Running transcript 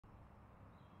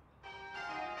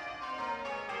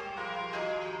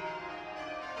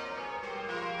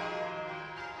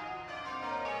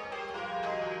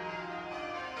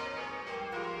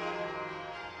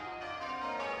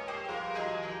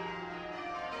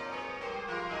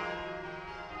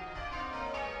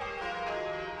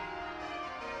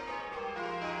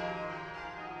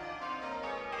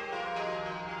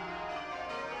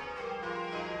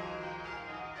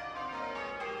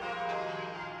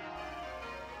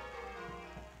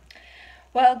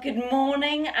Well, good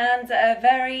morning and a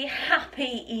very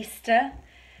happy Easter.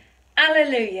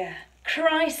 Alleluia.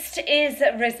 Christ is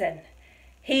risen.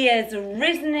 He is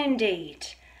risen indeed.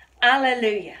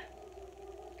 Alleluia.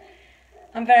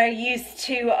 I'm very used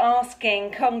to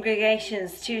asking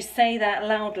congregations to say that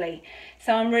loudly,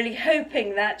 so I'm really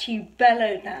hoping that you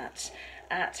bellowed that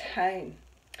at home.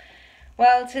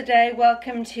 Well, today,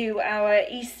 welcome to our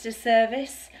Easter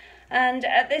service. And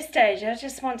at this stage, I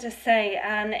just want to say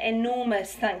an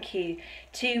enormous thank you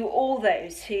to all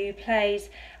those who played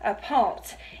a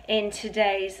part in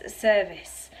today's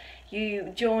service.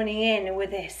 You joining in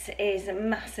with this is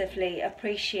massively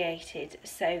appreciated,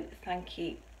 so thank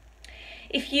you.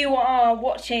 If you are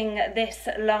watching this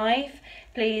live,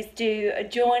 please do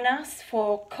join us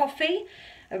for coffee,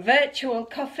 a virtual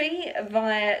coffee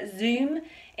via Zoom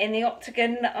in the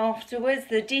Octagon afterwards.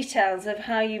 The details of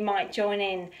how you might join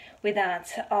in with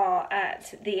that are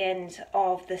at the end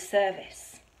of the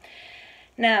service.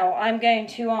 Now I'm going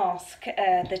to ask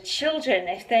the children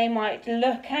if they might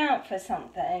look out for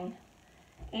something.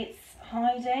 It's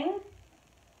hiding.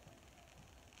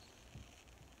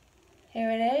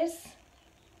 Here it is.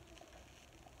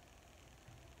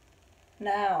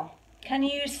 Now, can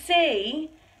you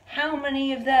see how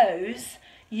many of those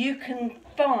you can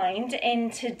find in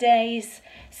today's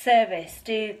service?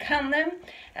 Do count them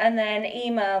and then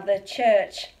email the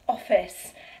church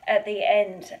office at the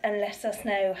end and let us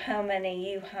know how many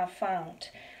you have found.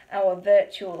 Our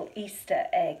virtual Easter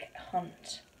egg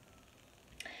hunt.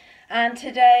 And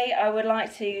today I would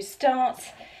like to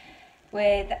start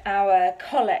with our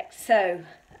collect. So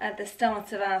at the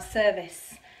start of our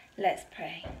service, let's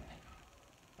pray.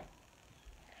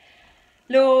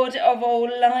 Lord of all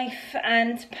life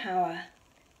and power,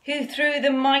 who through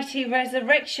the mighty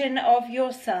resurrection of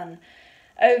your Son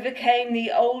overcame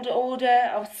the old order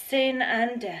of sin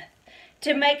and death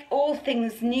to make all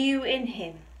things new in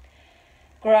him,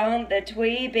 grant that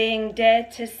we, being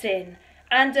dead to sin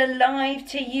and alive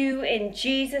to you in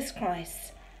Jesus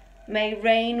Christ, may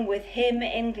reign with him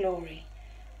in glory,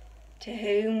 to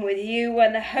whom with you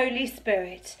and the Holy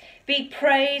Spirit be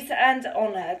praise and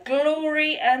honour,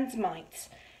 glory and might,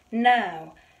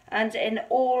 now and in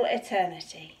all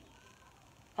eternity.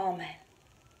 Amen.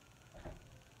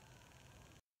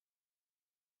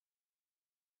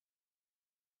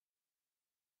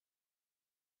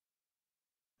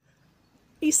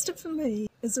 Easter for me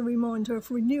is a reminder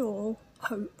of renewal,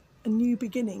 hope and new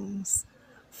beginnings,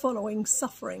 following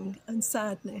suffering and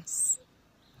sadness.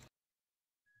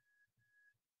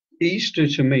 Easter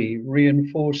to me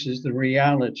reinforces the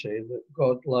reality that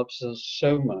God loves us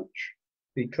so much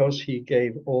because he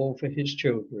gave all for his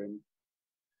children.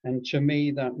 And to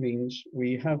me, that means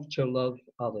we have to love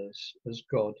others as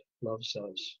God loves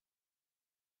us.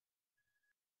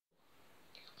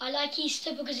 I like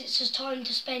Easter because it's a time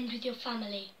to spend with your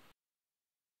family.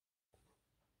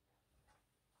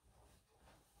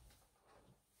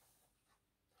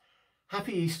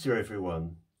 Happy Easter,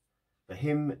 everyone. The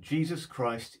hymn, Jesus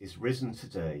Christ is Risen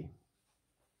Today.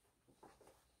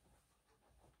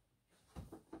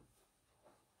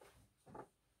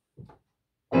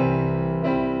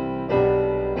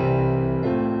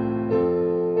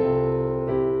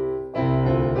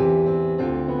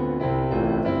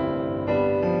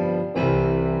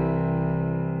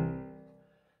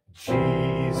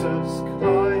 Jesus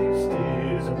Christ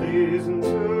is risen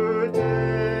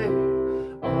today.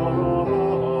 Alleluia.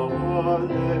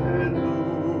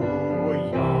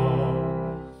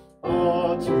 A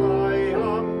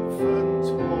triumphant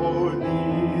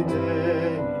holy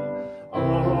day.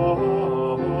 Alleluia.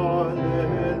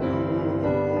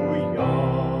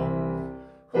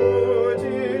 Who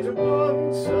did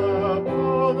once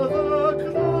upon the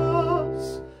cross,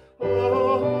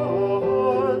 Alleluia,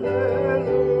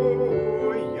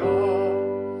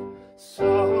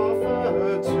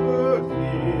 suffer to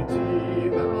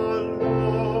redeem our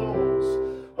loss,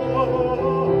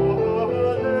 Alleluia.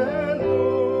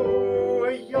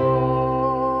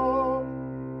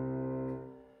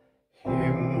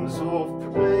 Hymns of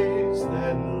praise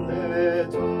then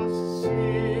let us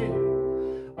sing,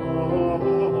 Alleluia,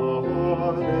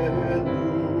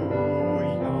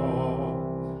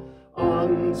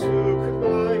 unto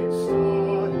Christ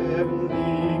our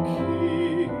heavenly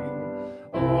King,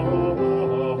 Alleluia,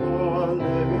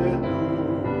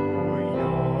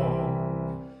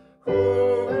 who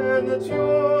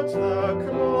endured the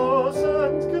cross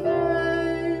and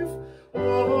grave,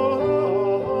 Alleluia,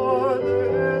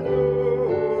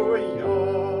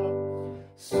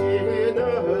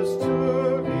 sinners to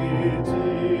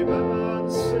redeem and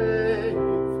save,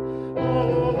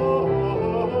 Alleluia.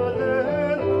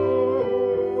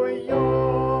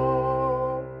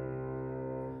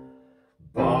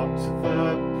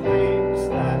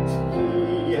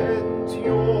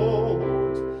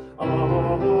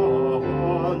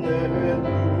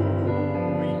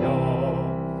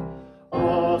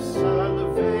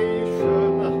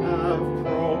 salvation have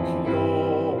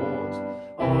procured.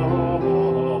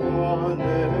 Alleluia.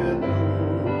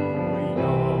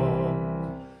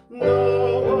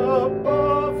 Now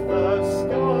above the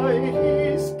sky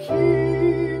he's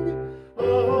king.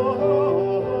 Alleluia.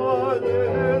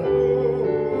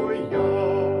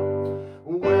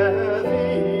 Where the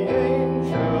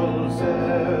angels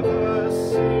ever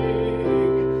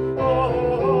sing.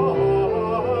 Alleluia.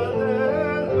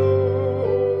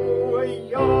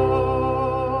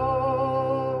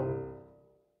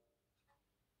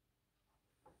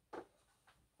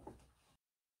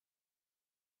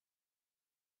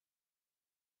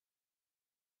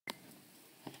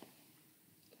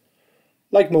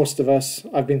 Like most of us,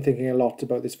 I've been thinking a lot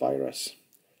about this virus,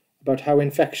 about how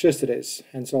infectious it is,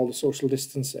 hence all the social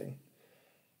distancing,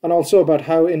 and also about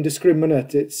how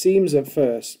indiscriminate it seems at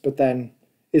first, but then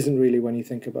isn't really when you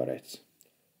think about it.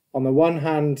 On the one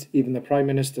hand, even the Prime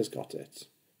Minister's got it,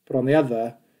 but on the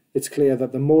other, it's clear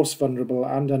that the most vulnerable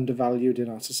and undervalued in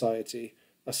our society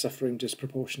are suffering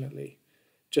disproportionately,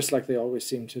 just like they always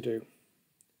seem to do.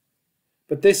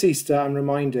 But this Easter, I'm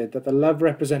reminded that the love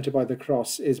represented by the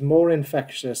cross is more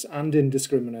infectious and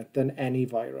indiscriminate than any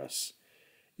virus.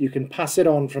 You can pass it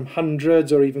on from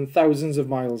hundreds or even thousands of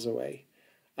miles away,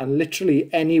 and literally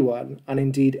anyone, and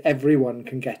indeed everyone,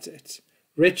 can get it,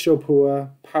 rich or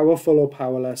poor, powerful or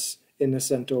powerless,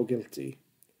 innocent or guilty.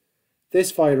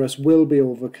 This virus will be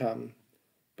overcome,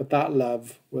 but that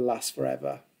love will last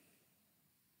forever.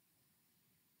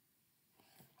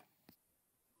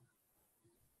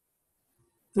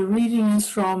 The reading is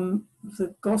from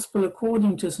the Gospel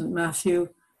according to St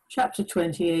Matthew, chapter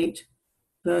 28,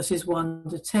 verses 1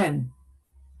 to 10.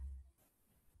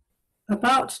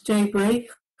 About daybreak,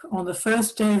 on the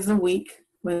first day of the week,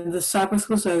 when the Sabbath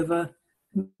was over,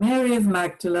 Mary of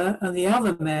Magdala and the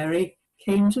other Mary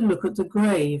came to look at the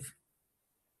grave.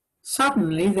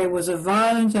 Suddenly there was a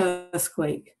violent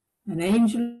earthquake. An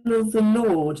angel of the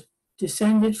Lord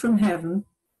descended from heaven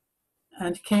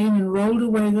and came and rolled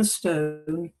away the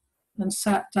stone and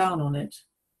sat down on it.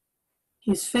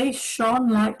 His face shone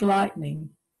like lightning.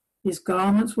 His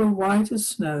garments were white as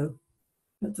snow.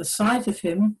 At the sight of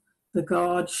him, the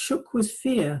guards shook with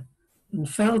fear and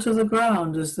fell to the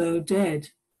ground as though dead.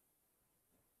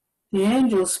 The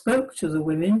angel spoke to the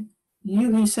women.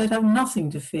 You, he said, have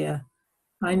nothing to fear.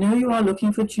 I know you are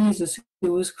looking for Jesus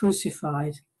who was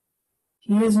crucified.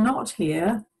 He is not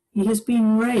here. He has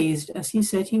been raised as he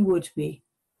said he would be.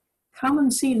 Come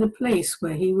and see the place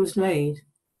where he was laid,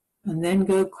 and then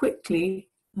go quickly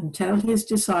and tell his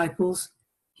disciples,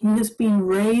 he has been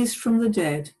raised from the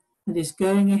dead and is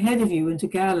going ahead of you into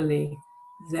Galilee.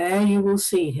 There you will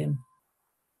see him.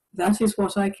 That is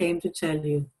what I came to tell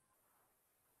you.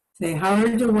 They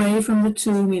hurried away from the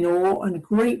tomb in awe and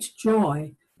great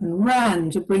joy and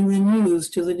ran to bring the news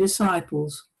to the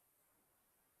disciples.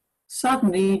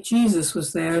 Suddenly Jesus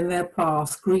was there in their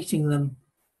path, greeting them.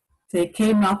 They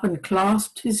came up and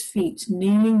clasped his feet,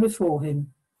 kneeling before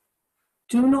him.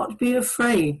 Do not be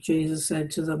afraid, Jesus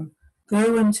said to them.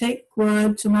 Go and take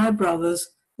word to my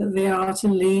brothers that they are to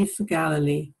leave for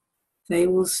Galilee. They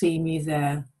will see me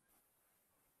there.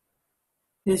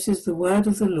 This is the word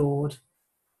of the Lord.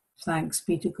 Thanks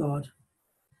be to God.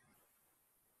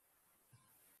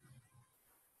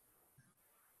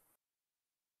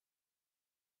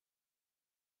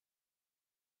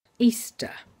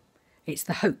 Easter. It's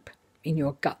the hope in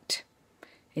your gut.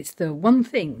 It's the one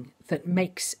thing that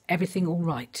makes everything all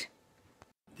right.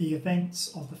 The events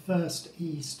of the first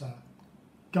Easter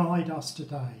guide us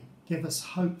today, give us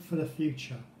hope for the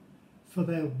future, for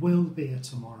there will be a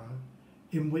tomorrow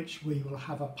in which we will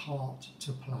have a part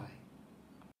to play.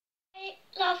 I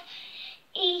love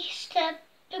Easter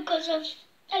because of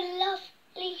the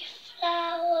lovely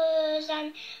flowers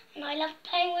and I love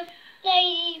playing with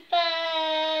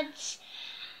ladybirds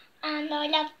and I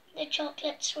love the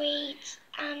chocolate sweets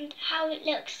and how it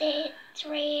looks, it's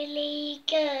really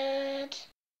good.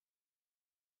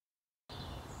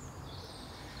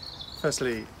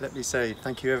 Firstly, let me say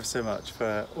thank you ever so much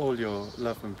for all your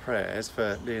love and prayers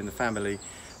for me and the family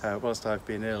whilst I've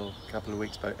been ill a couple of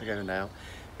weeks ago now.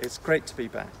 It's great to be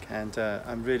back and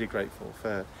I'm really grateful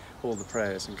for all the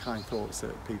prayers and kind thoughts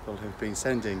that people have been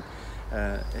sending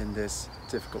in this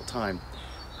difficult time.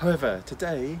 However,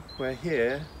 today we're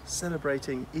here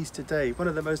celebrating Easter Day, one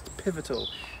of the most pivotal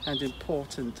and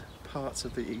important parts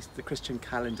of the Christian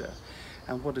calendar.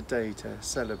 And what a day to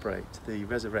celebrate the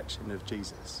resurrection of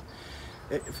Jesus.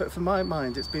 For my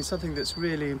mind, it's been something that's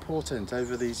really important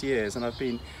over these years, and I've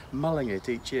been mulling it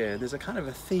each year. There's a kind of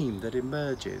a theme that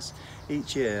emerges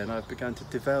each year, and I've begun to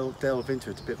delve into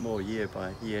it a bit more year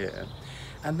by year.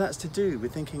 And that's to do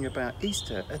with thinking about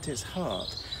Easter at its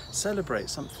heart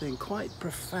celebrates something quite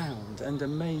profound and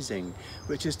amazing,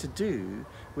 which is to do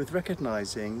with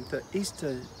recognising that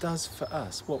Easter does for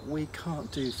us what we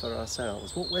can't do for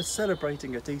ourselves. What we're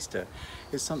celebrating at Easter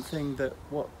is something that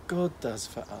what God does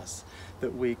for us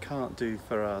that we can't do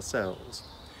for ourselves.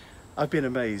 I've been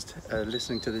amazed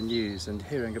listening to the news and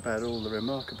hearing about all the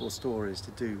remarkable stories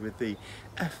to do with the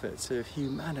efforts of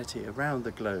humanity around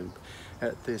the globe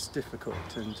at this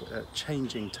difficult and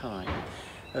changing time,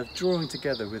 of drawing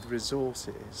together with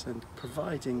resources and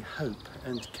providing hope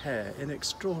and care in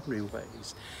extraordinary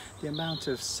ways. The amount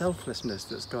of selflessness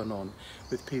that's gone on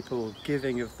with people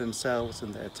giving of themselves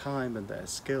and their time and their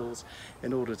skills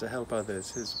in order to help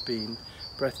others has been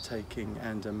breathtaking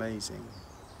and amazing.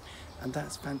 And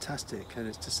that's fantastic, and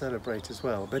it's to celebrate as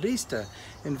well. But Easter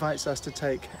invites us to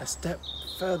take a step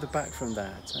further back from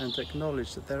that and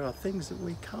acknowledge that there are things that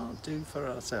we can't do for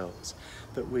ourselves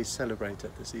that we celebrate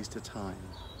at this Easter time.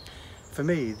 For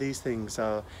me, these things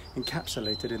are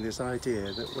encapsulated in this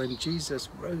idea that when Jesus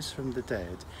rose from the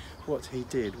dead, what he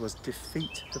did was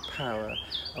defeat the power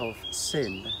of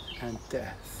sin and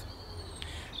death.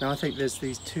 Now, I think there's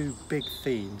these two big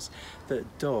themes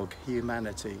that dog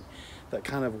humanity, that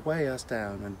kind of weigh us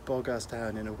down and bog us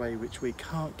down in a way which we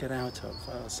can't get out of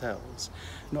ourselves,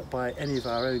 not by any of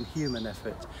our own human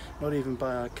effort, not even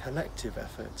by our collective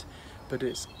effort, but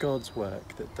it's God's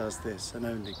work that does this, and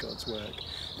only God's work.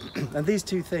 And these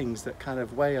two things that kind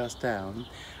of weigh us down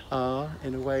are,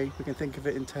 in a way, we can think of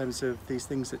it in terms of these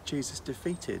things that Jesus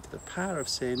defeated, the power of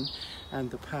sin and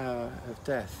the power of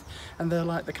death. And they're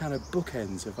like the kind of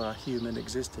bookends of our human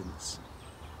existence.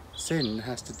 Sin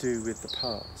has to do with the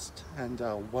past and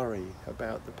our worry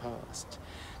about the past.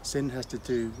 Sin has to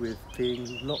do with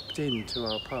being locked into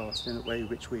our past in a way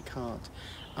which we can't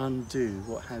undo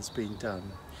what has been done.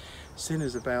 Sin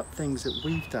is about things that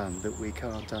we've done that we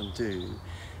can't undo,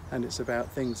 and it's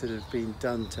about things that have been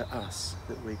done to us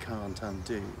that we can't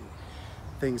undo.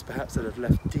 Things perhaps that have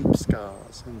left deep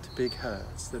scars and big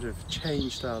hurts that have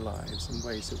changed our lives in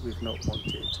ways that we've not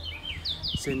wanted.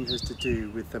 Sin has to do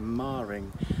with the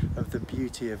marring of the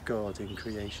beauty of God in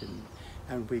creation,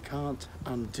 and we can't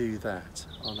undo that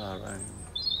on our own.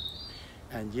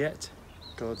 And yet,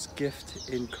 God's gift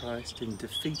in Christ in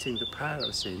defeating the power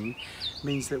of sin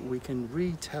means that we can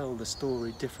retell the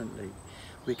story differently.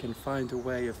 We can find a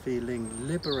way of feeling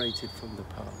liberated from the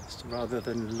past rather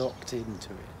than locked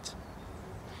into it.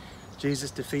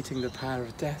 Jesus defeating the power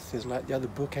of death is like the other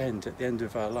bookend at the end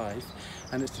of our life,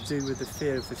 and it's to do with the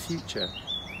fear of the future.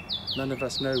 None of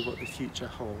us know what the future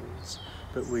holds,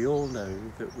 but we all know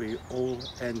that we all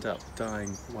end up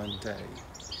dying one day.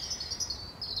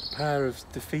 The power of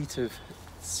defeat of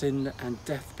sin and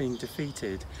death being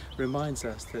defeated reminds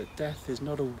us that death is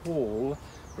not a wall,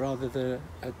 rather than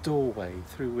a doorway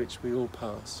through which we all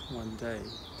pass one day.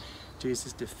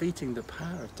 Jesus defeating the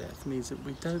power of death means that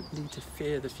we don't need to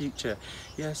fear the future.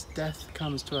 Yes, death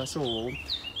comes to us all,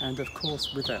 and of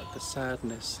course with that the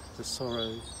sadness, the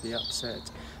sorrow, the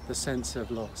upset, the sense of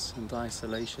loss and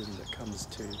isolation that comes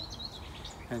too.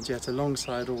 And yet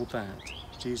alongside all that,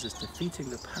 Jesus defeating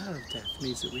the power of death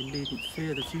means that we needn't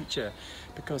fear the future,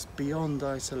 because beyond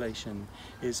isolation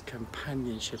is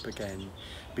companionship again.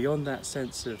 Beyond that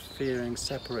sense of fearing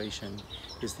separation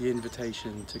is the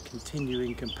invitation to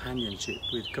continuing companionship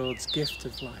with God's gift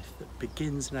of life that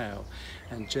begins now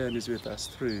and journeys with us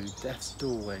through death's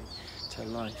doorway to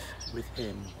life with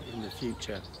him in the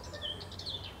future.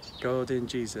 God in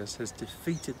Jesus has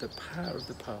defeated the power of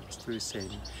the past through sin,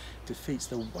 defeats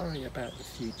the worry about the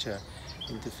future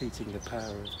in defeating the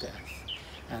power of death.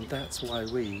 And that's why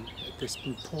we, at this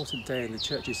important day in the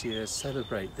church's year,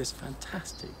 celebrate this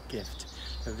fantastic gift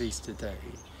of Easter Day,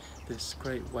 this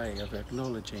great way of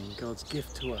acknowledging God's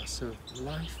gift to us of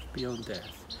life beyond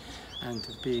death and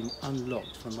of being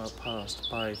unlocked from our past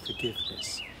by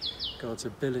forgiveness. God's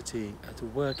ability to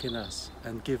work in us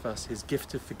and give us his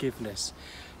gift of forgiveness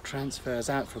transfers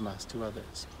out from us to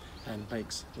others and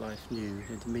makes life new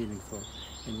and meaningful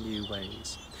in new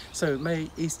ways. So may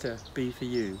Easter be for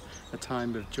you a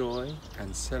time of joy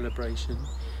and celebration.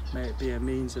 May it be a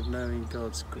means of knowing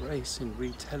God's grace in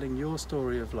retelling your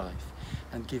story of life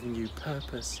and giving you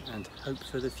purpose and hope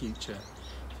for the future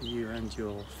for you and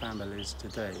your families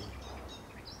today.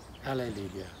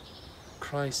 Alleluia.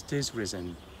 Christ is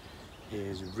risen. He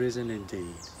is risen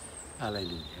indeed.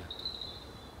 Alleluia.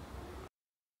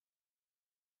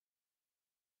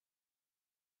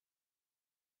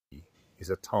 Is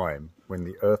a time when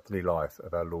the earthly life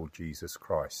of our Lord Jesus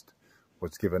Christ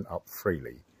was given up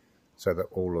freely, so that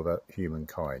all of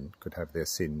humankind could have their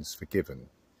sins forgiven.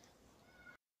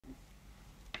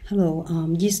 Hello,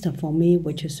 Easter for me,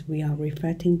 which is we are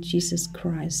reflecting Jesus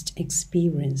Christ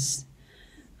experience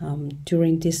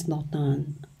during this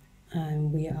lockdown,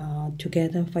 and we are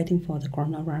together fighting for the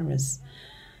coronavirus.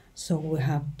 So we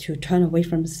have to turn away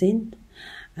from sin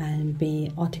and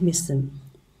be optimism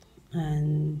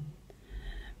and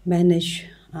manage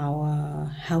our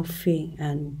healthy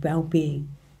and well-being.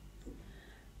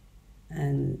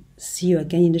 And see you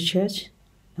again in the church.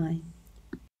 Bye.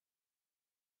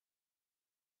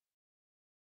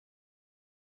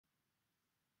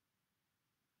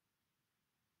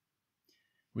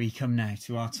 We come now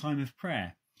to our time of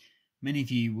prayer. Many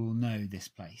of you will know this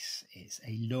place. It's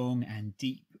a long and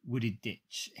deep wooded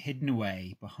ditch hidden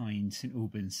away behind St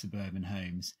Albans suburban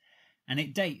homes, and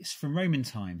it dates from Roman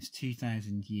times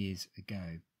 2,000 years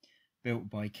ago, built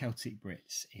by Celtic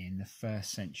Brits in the 1st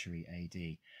century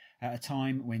AD, at a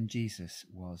time when Jesus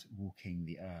was walking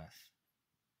the earth.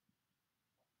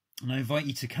 And I invite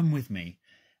you to come with me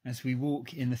as we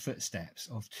walk in the footsteps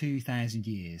of 2,000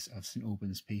 years of St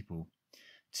Albans people.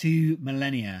 2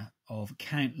 millennia of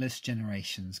countless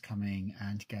generations coming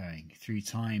and going through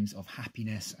times of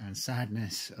happiness and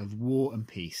sadness, of war and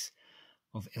peace,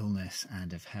 of illness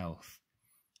and of health.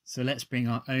 So let's bring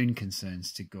our own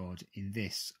concerns to God in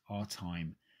this, our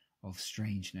time of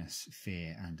strangeness,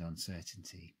 fear and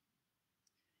uncertainty.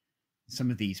 Some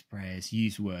of these prayers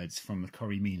use words from the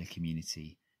Corrymeela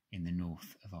community in the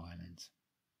north of Ireland.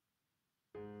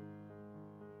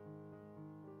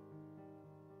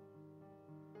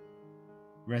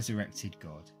 Resurrected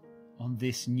God, on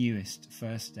this newest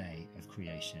first day of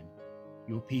creation,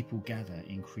 your people gather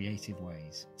in creative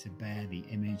ways to bear the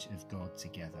image of God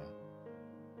together.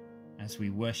 As we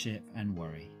worship and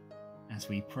worry, as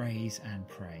we praise and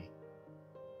pray,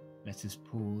 let us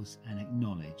pause and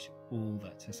acknowledge all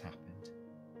that has happened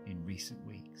in recent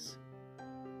weeks.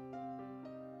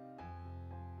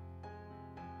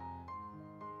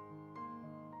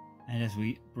 And as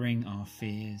we bring our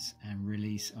fears and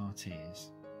release our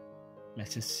tears,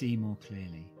 let us see more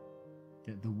clearly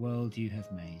that the world you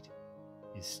have made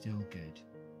is still good.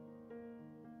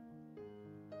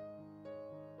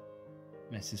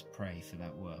 Let us pray for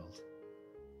that world.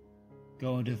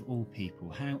 God of all people,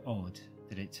 how odd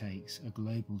that it takes a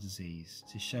global disease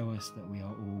to show us that we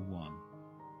are all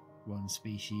one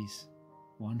species,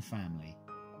 one family,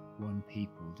 one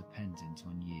people dependent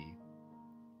on you.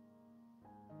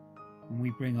 When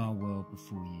we bring our world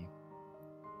before you,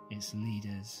 its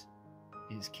leaders,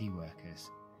 its key workers,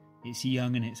 it's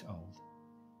young and it's old,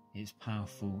 it's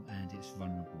powerful and it's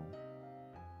vulnerable.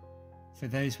 For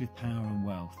those with power and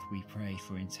wealth, we pray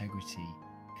for integrity,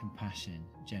 compassion,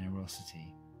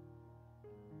 generosity.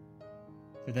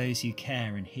 For those who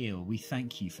care and heal, we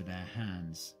thank you for their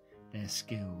hands, their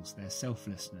skills, their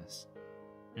selflessness,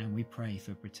 and we pray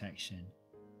for protection,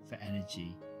 for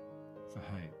energy, for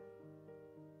hope.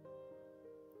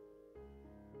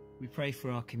 We pray for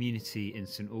our community in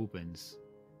St Albans,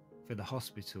 for the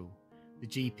hospital, the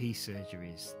GP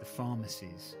surgeries, the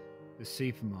pharmacies, the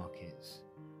supermarkets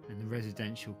and the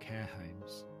residential care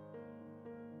homes,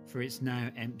 for its now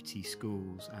empty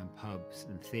schools and pubs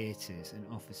and theatres and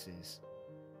offices,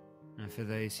 and for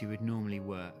those who would normally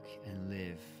work and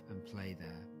live and play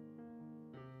there.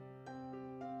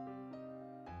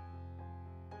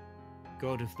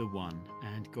 God of the one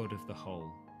and God of the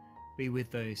whole, be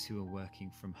with those who are working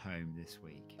from home this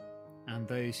week, and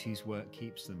those whose work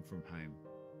keeps them from home.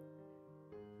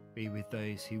 Be with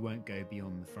those who won't go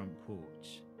beyond the front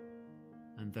porch,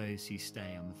 and those who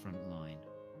stay on the front line.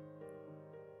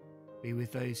 Be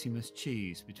with those who must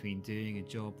choose between doing a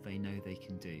job they know they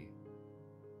can do,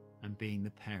 and being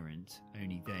the parent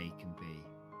only they can be.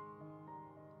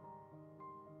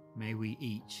 May we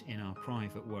each, in our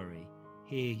private worry,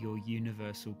 hear your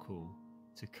universal call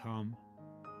to come,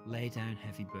 lay down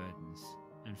heavy burdens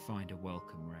and find a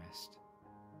welcome rest.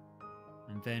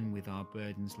 And then with our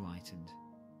burdens lightened,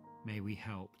 may we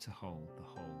help to hold the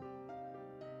whole.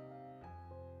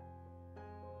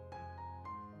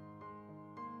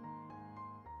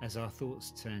 As our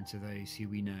thoughts turn to those who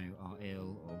we know are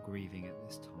ill or grieving at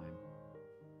this time,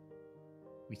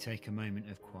 we take a moment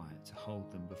of quiet to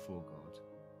hold them before God.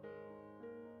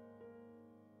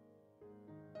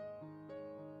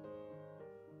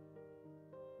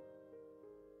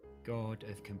 God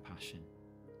of compassion,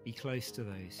 be close to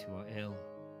those who are ill,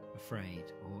 afraid,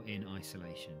 or in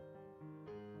isolation.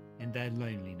 In their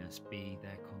loneliness, be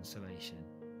their consolation.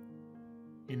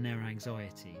 In their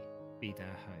anxiety, be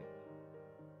their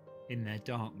hope. In their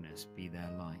darkness, be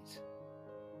their light.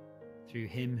 Through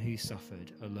him who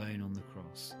suffered alone on the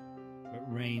cross,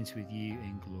 but reigns with you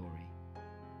in glory,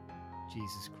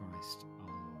 Jesus Christ our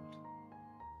Lord.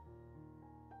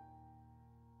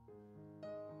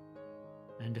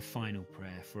 And a final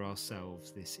prayer for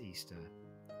ourselves this Easter.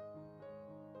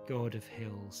 God of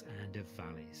hills and of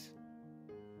valleys,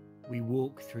 we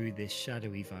walk through this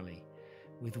shadowy valley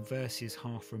with verses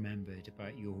half remembered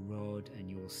about your rod and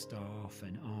your staff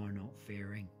and are not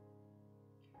fearing.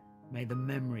 May the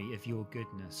memory of your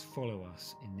goodness follow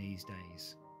us in these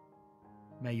days.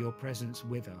 May your presence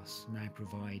with us now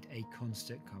provide a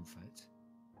constant comfort.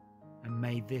 And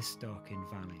may this darkened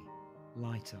valley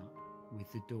light up with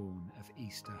the dawn of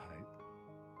Easter hope.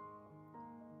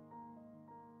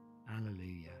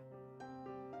 Alleluia.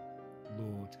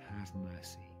 Lord, have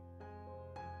mercy.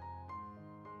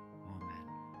 Amen.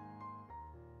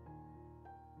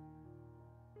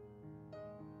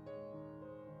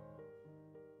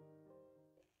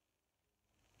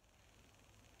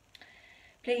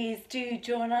 Please do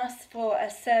join us for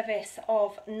a service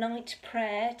of night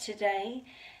prayer today.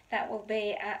 That will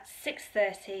be at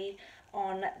 6:30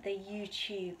 on the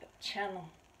YouTube channel.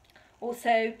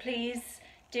 Also, please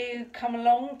do come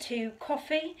along to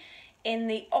coffee in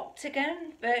the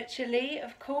Octagon, virtually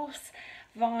of course,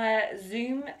 via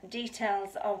Zoom,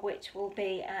 details of which will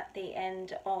be at the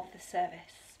end of the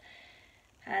service.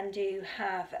 And do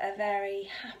have a very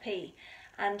happy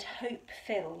and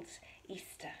hope-filled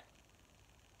Easter.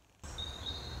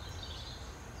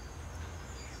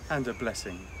 And a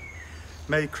blessing.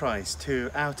 May Christ, who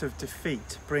out of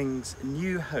defeat brings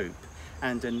new hope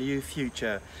and a new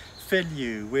future, fill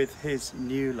you with his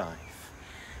new life.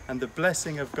 And the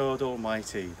blessing of God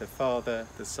Almighty, the Father,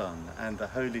 the Son, and the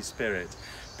Holy Spirit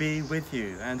be with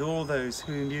you and all those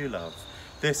whom you love,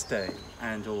 this day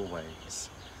and always.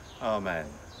 Amen.